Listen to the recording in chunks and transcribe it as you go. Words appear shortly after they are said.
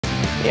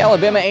The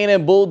Alabama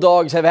A&M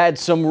Bulldogs have had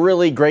some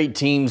really great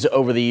teams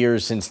over the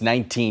years since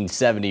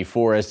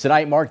 1974, as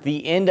tonight marked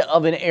the end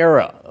of an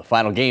era. The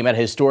final game at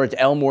historic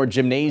Elmore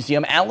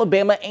Gymnasium,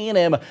 Alabama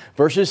A&M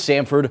versus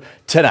Samford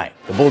tonight.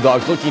 The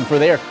Bulldogs looking for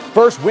their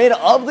first win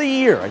of the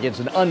year against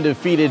an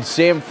undefeated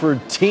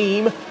Samford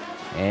team.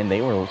 And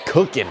they were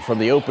cooking from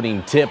the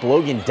opening tip.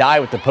 Logan Dye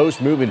with the post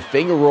move and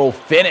finger roll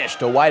finish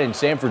to widen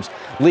Samford's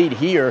lead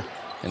here.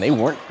 And they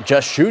weren't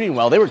just shooting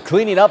well, they were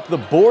cleaning up the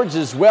boards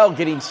as well,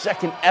 getting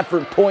second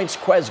effort points.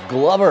 Quez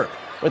Glover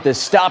with the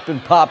stop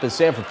and pop as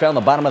Samford found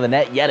the bottom of the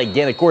net yet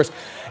again. Of course,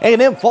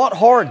 A&M fought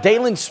hard.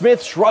 Dalen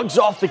Smith shrugs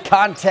off the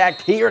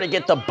contact here to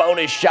get the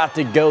bonus shot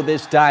to go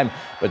this time.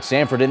 But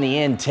Samford in the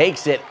end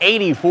takes it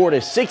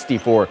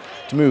 84-64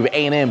 to move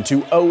A&M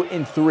to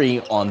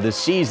 0-3 on the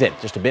season.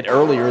 Just a bit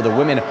earlier, the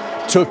women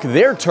took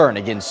their turn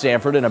against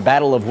Samford in a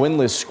battle of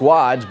winless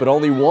squads, but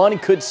only one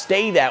could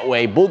stay that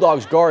way.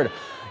 Bulldogs guard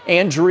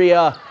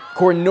Andrea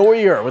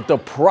Cornoyer with the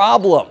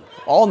problem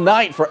all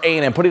night for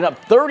A&M, putting up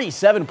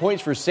 37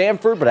 points for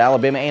Samford, but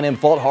Alabama A&M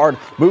fought hard,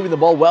 moving the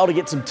ball well to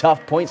get some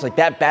tough points like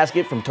that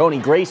basket from Tony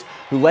Grace,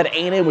 who led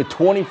A&M with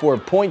 24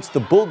 points. The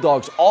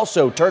Bulldogs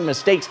also turned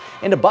mistakes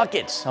into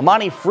buckets.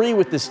 Amani Free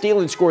with the steal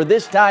and score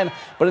this time,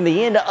 but in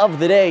the end of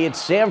the day,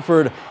 it's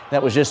Samford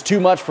that was just too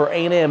much for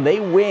A&M. They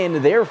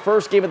win their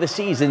first game of the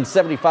season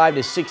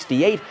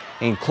 75-68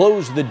 and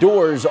close the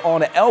doors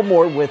on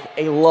Elmore with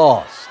a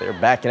loss. They're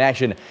back in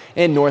action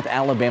in North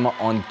Alabama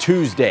on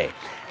Tuesday.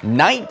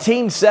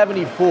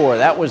 1974,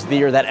 that was the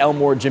year that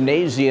Elmore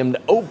Gymnasium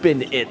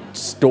opened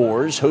its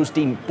doors,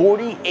 hosting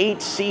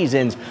 48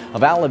 seasons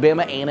of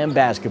Alabama A&M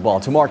basketball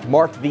to mark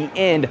the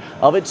end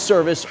of its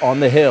service on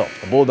the Hill.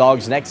 The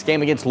Bulldogs' next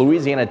game against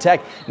Louisiana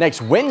Tech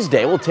next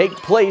Wednesday will take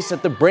place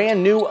at the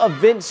brand new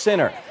Event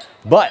Center.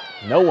 But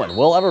no one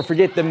will ever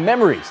forget the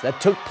memories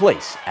that took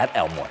place at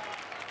Elmore.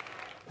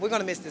 We're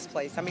going to miss this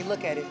place. I mean,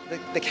 look at it.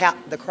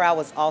 The crowd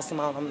was awesome.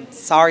 I'm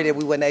sorry that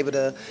we weren't able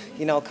to,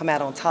 come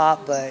out on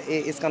top, but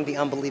it's going to be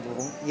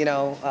unbelievable.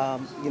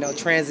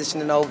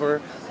 Transitioning over.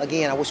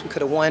 Again, I wish we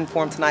could have won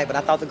for them tonight, but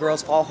I thought the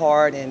girls fought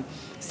hard, and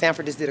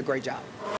Samford just did a great job.